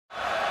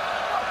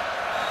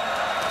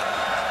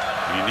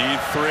You need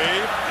 3,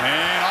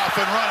 and off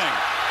and running.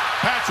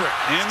 Patrick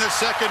in the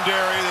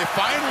secondary. They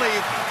finally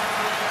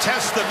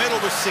test the middle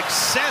with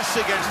success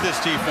against this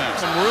defense.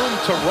 Some room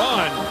to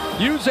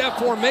run. Use that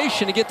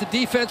formation to get the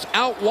defense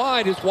out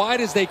wide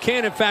as they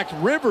can. In fact,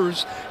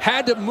 Rivers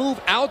had to move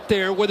out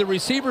there where the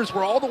receivers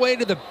were all the way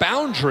to the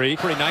boundary.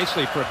 Pretty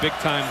nicely for a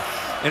big-time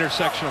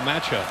intersectional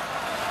matchup.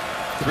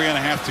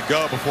 3.5 to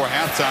go before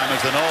halftime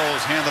as the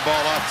Noles hand the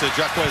ball off to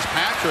Jacques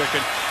Patrick.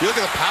 And you look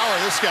at the power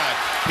of this guy.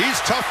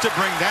 He's tough to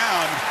bring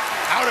down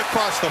out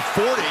across the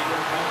 40.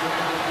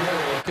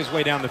 His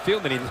way down the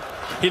field, and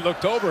he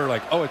looked over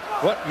like, oh,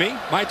 what, me?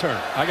 My turn.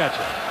 I got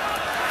you.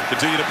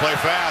 Continue to play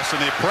fast,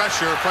 and they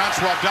pressure.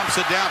 Francois dumps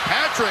it down.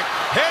 Patrick,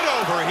 head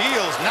over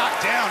heels,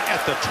 knocked down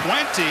at the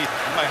 20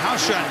 by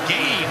Haushan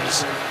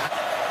Gaines.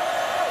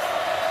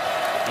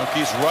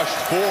 Monkeys rushed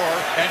 4,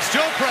 and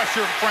still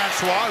pressure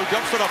Francois, who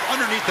dumps it off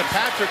underneath the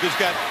Patrick, who's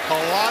got a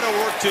lot of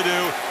work to do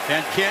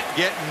and can't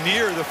get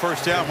near the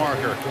first down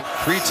marker.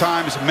 3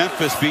 times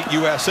Memphis beat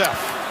USF.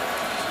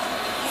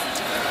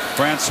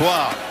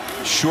 Francois,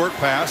 short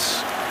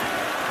pass.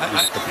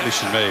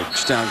 Completion made.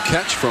 Touchdown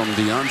catch from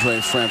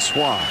DeAndre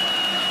Francois.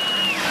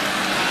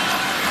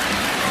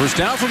 First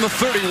down from the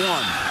 31.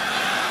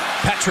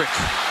 Patrick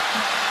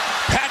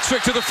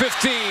to the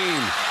 15.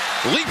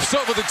 Leaps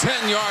over the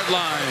 10-yard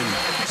line.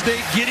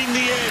 State getting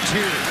the edge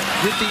here.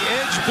 Get the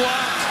edge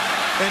blocked,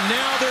 and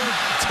now they're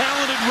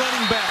talented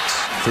running backs.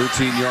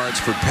 13 yards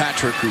for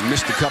Patrick, who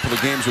missed a couple of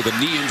games with a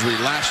knee injury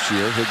last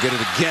year. He'll get it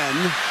again.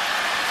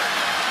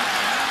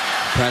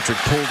 Patrick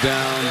pulled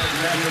down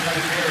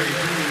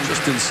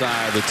just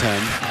inside the 10.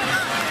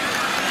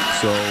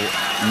 So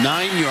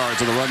 9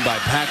 yards on the run by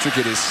Patrick.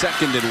 It is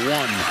 2nd and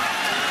 1.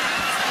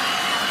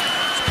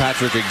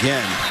 Patrick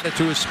again.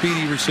 To a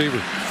speedy receiver.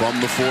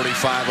 From the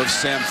 45 of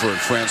Samford,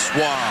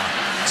 Francois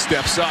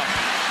steps up.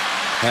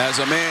 Has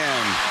a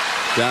man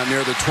down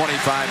near the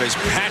 25 as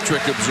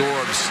Patrick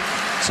absorbs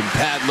some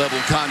pad level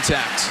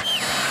contact.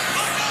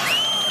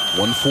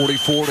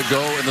 1:44 to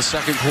go in the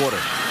second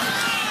quarter.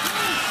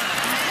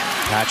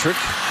 Patrick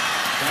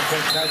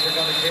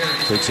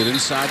takes it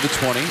inside the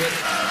 20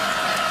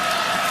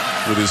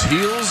 with his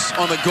heels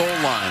on the goal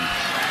line.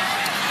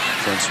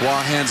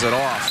 Francois hands it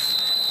off.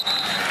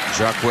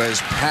 Jacques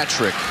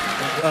Patrick.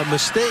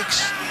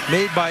 Mistakes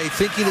made by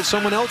thinking that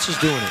someone else is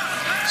doing it.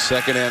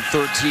 2nd and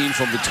 13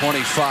 from the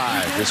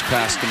 25. This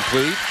pass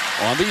complete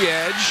on the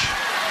edge.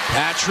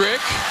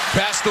 Patrick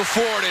past the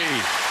 40.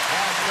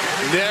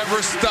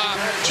 Never stop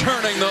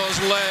turning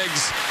those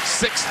legs.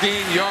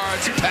 16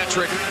 yards.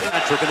 Patrick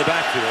in the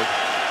backfield.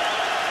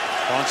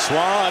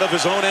 Francois out of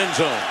his own end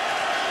zone.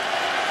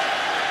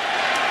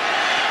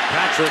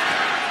 Patrick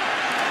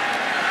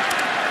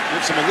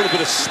gives him a little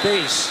bit of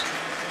space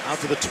out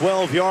to the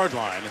 12-yard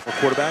line. The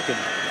quarterback and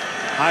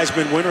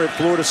Heisman winner at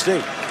Florida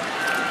State.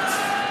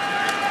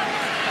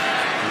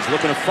 He's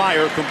looking to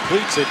fire,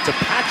 completes it to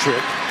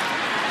Patrick.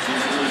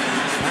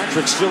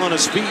 Patrick still on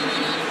his feet.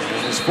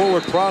 And his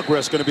forward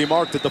progress going to be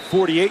marked at the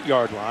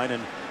 48-yard line,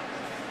 and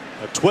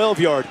a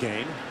 12-yard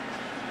gain.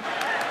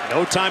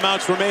 No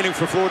timeouts remaining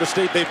for Florida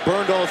State. They've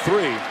burned all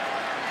 3.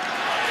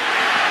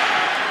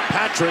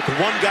 Patrick,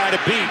 one guy to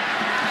beat,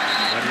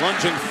 and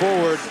lunging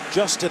forward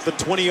just at the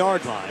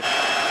 20-yard line.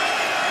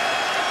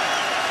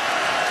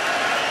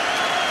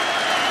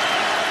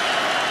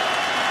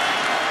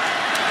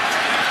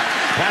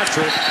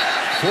 Patrick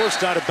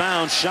forced out of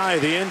bounds shy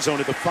of the end zone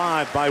at the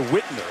 5 by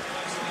Whitner.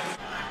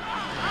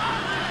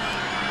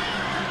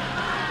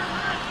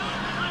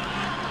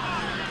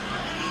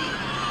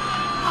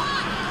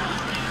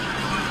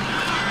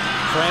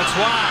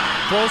 Francois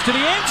throws to the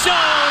end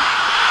zone.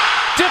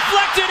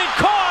 Deflected and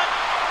caught.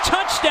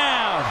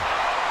 Touchdown.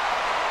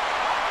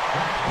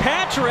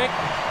 Patrick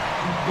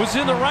was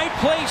in the right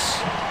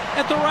place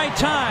at the right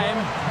time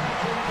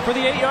for the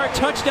 8-yard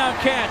touchdown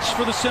catch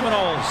for the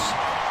Seminoles.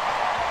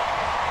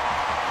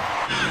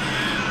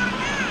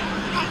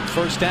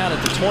 First down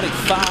at the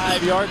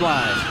 25-yard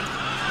line.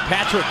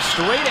 Patrick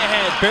straight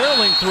ahead,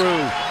 barreling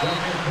through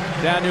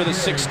down near the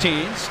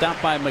 16.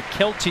 Stopped by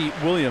McKelty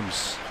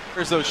Williams.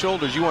 There's those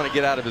shoulders. You want to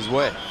get out of his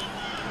way.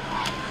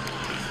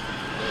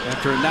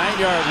 After a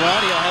 9-yard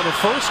run, he'll have a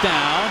first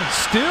down.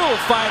 Still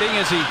fighting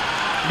as he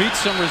meets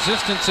some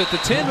resistance at the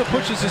 10, but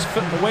pushes his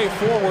way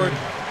forward.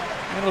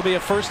 And it'll be a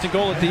 1st and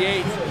goal at the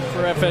 8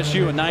 for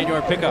FSU, a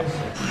 9-yard pickup.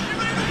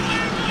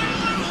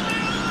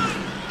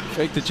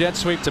 Fake the jet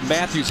sweep to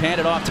Matthews,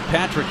 handed off to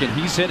Patrick, and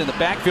he's hit in the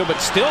backfield,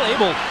 but still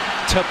able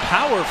to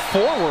power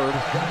forward.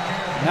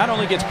 Not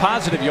only gets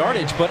positive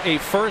yardage, but a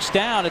first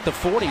down at the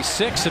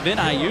 46 of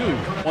NIU.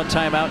 One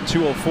timeout and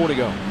 2:04 to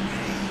go.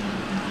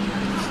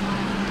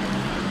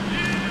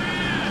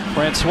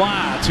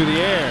 Francois to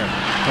the air.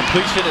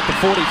 Completion at the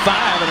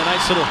 45, and a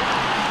nice little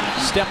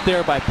step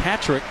there by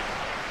Patrick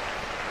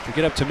to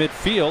get up to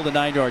midfield, a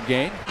 9-yard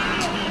gain.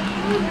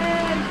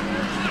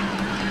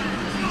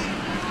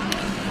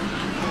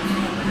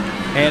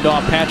 Hand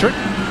off Patrick.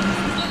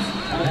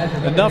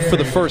 Enough for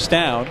the first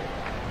down.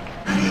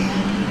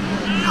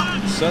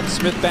 Sutton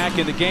Smith back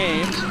in the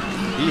game.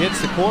 He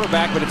hits the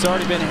quarterback, but it's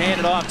already been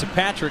handed off to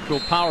Patrick, who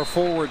will power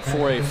forward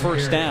for a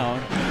first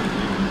down.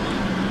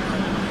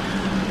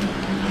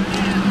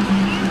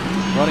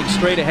 Running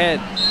straight ahead,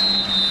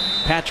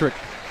 Patrick.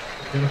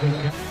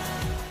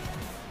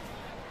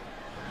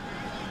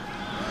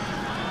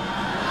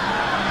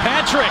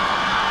 Patrick,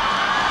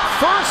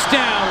 first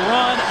down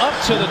run up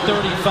to the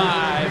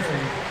 35.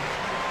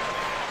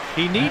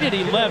 He needed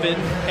 11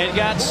 and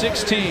got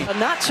 16.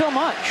 Not so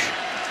much.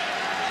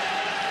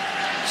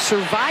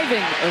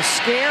 Surviving a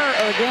scare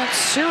against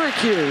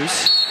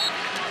Syracuse.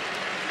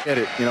 Get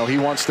it. You know, he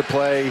wants to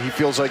play. He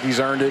feels like he's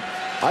earned it.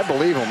 I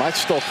believe him. I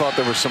still thought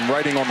there was some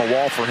writing on the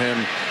wall for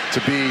him to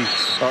be,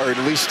 or at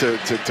least to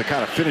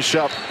kind of finish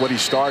up what he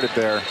started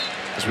there,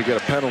 as we get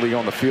a penalty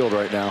on the field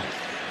right now.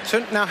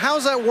 So now,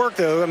 how's that work,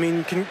 though? I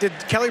mean, did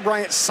Kelly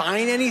Bryant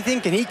sign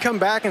anything? Can he come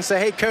back and say,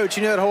 hey, coach,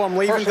 you know that whole I'm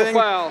leaving Personal thing?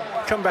 Foul.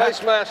 Come back.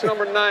 Face mask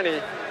number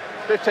 90.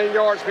 15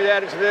 yards be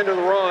added to the end of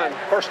the run.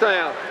 First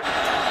down.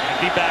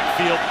 Empty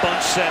backfield,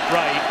 bunch set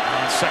right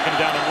on second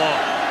down and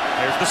long.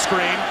 There's the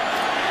screen.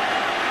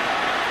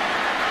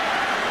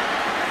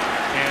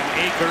 And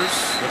Akers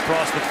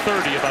across the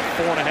 30, about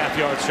 4.5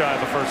 yards shy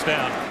of a first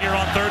down. Here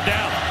on third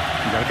down.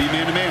 You got to be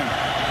man-to-man.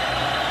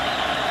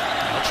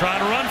 They'll try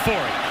to run for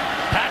it.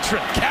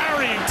 Patrick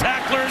carrying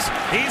tacklers.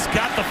 He's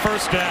got the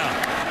first down.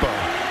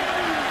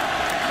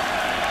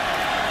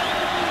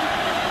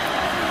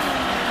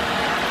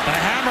 The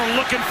hammer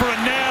looking for a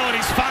nail, and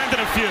he's finding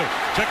a few.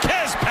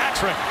 Jacques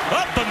Patrick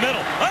up the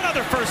middle.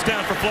 Another first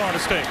down for Florida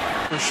State.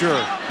 For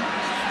sure.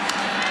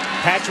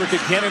 Patrick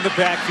again in the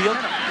backfield.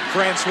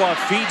 Francois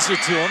feeds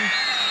it to him.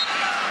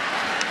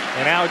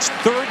 And now it's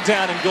third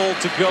down and goal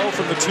to go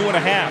from the 2.5.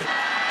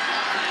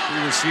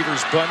 Three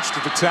receivers bunched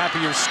at the top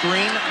of your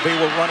screen. They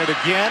will run it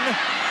again.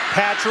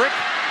 Patrick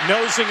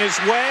nosing his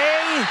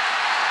way.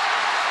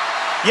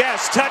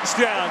 Yes,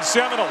 touchdown,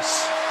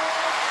 Seminoles.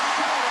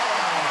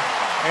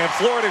 And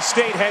Florida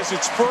State has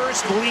its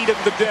first lead of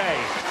the day.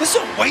 This is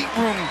a weight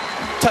room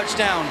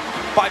touchdown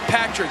by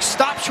Patrick.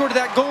 Stops short of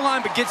that goal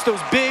line, but gets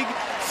those big,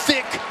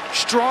 thick,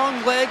 strong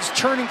legs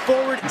turning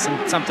forward.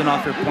 Something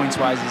off your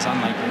points-wise is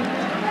unlikely.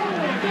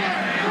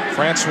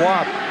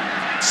 Francois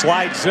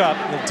slides up.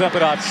 He'll dump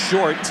it off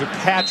short to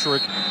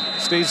Patrick.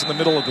 Stays in the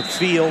middle of the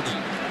field.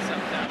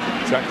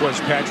 Jacques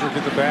Patrick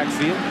in the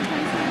backfield.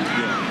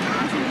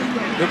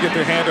 He'll get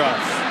the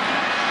handoff.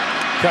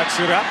 Cuts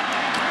it up.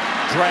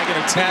 Dragging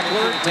a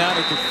tackler down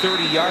at the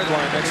 30-yard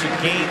line. That's a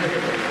gain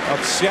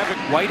of 7.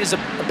 White is a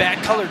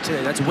bad color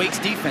today. That's Wake's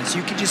defense.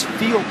 You can just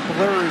feel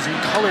blurs and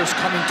colors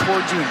coming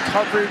towards you in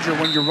coverage or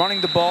when you're running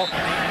the ball.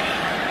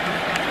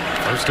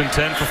 First and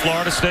 10 for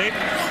Florida State.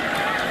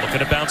 Looking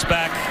to bounce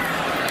back.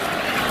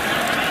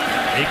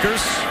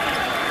 Akers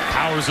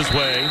powers his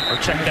way, or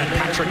check that,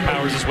 Patrick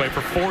powers his way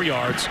for 4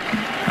 yards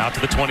out to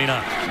the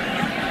 29.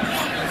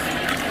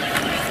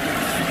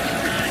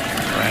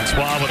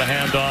 Francois with a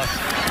handoff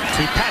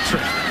to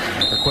Patrick.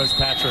 Jacques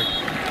Patrick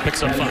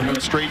picks up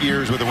 5. Straight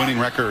years with a winning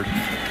record,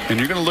 and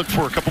you're going to look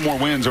for a couple more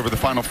wins over the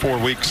final 4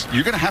 weeks.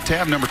 You're going to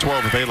have number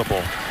 12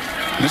 available.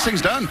 And this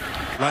thing's done.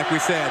 Like we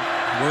said,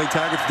 Willie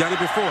Taggart's done it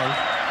before.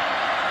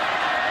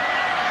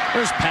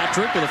 There's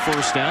Patrick with a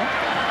first down.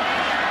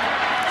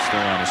 Still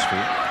on his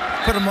feet.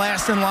 Put him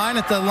last in line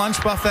at the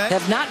lunch buffet.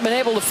 Have not been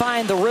able to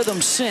find the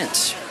rhythm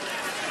since.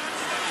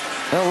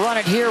 They'll run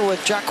it here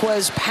with Jacques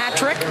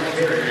Patrick,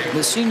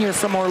 the senior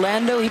from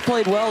Orlando. He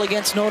played well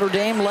against Notre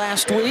Dame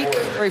last week.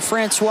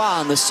 Francois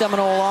on the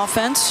Seminole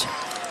offense.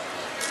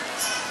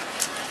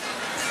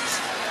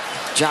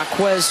 Jacques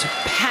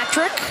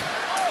Patrick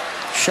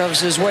shoves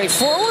his way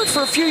forward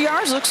for a few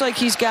yards. Looks like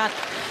he's got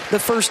the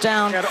first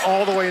down. Got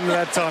all the way into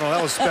that tunnel.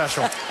 That was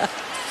special.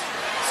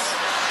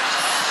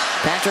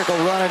 Patrick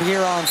will run it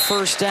here on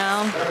first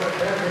down.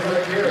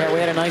 Yeah,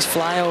 we had a nice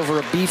flyover,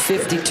 a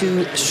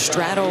B-52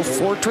 Strato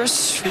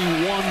Fortress. 1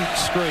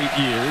 straight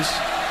years.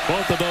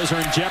 Both of those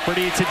are in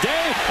jeopardy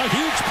today. A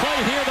huge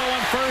play here, though, on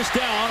first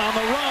down on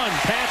the run.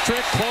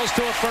 Patrick close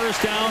to a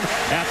first down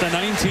at the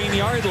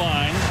 19-yard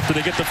line. Do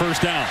they get the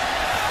first down?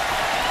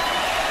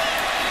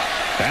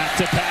 Back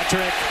to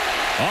Patrick.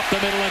 Up the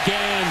middle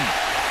again.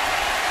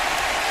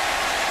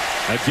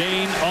 A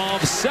gain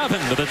of 7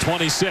 to the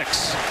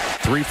 26.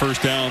 3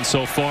 first downs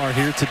so far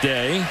here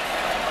today.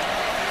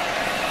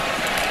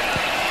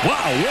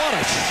 Wow, what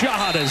a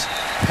shot as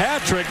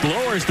Patrick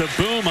lowers the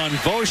boom on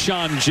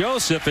Voshon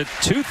Joseph at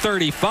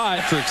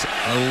 235. Patrick's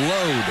a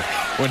load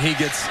when he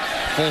gets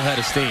full head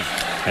of steam.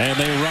 And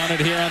they run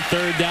it here on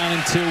third down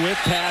and 2 with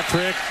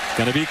Patrick.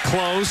 Going to be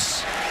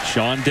close.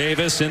 Sean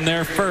Davis in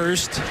there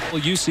first.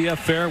 UCF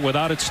fair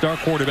without its star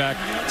quarterback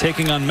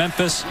taking on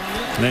Memphis.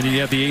 And then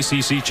you have the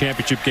ACC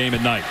championship game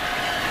at night.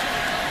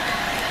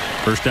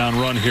 First down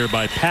run here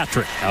by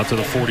Patrick out to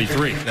the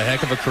 43. A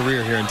heck of a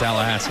career here in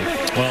Tallahassee.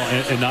 Well,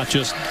 and not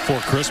just for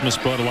Christmas,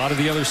 but a lot of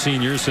the other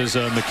seniors as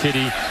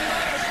McKitty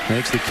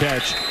makes the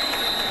catch.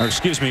 Or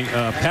excuse me,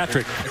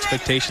 Patrick.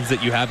 Expectations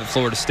that you have at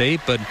Florida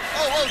State, but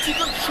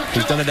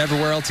he's done it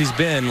everywhere else he's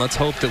been. Let's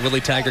hope that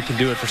Willie Taggart can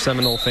do it for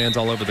Seminole fans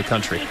all over the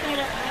country.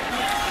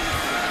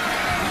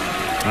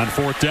 On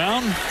fourth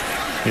down,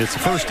 it's a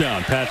first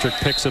down. Patrick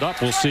picks it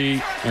up. We'll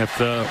see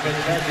if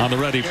on the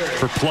ready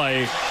for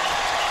play,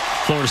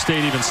 Florida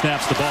State even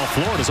snaps the ball.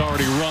 Florida's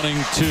already running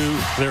to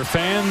their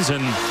fans,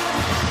 and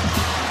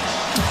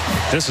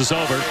this is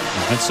over.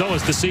 And so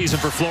is the season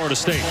for Florida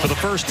State. For the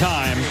first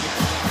time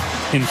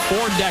in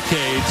 4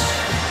 decades,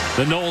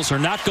 the Noles are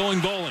not going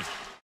bowling.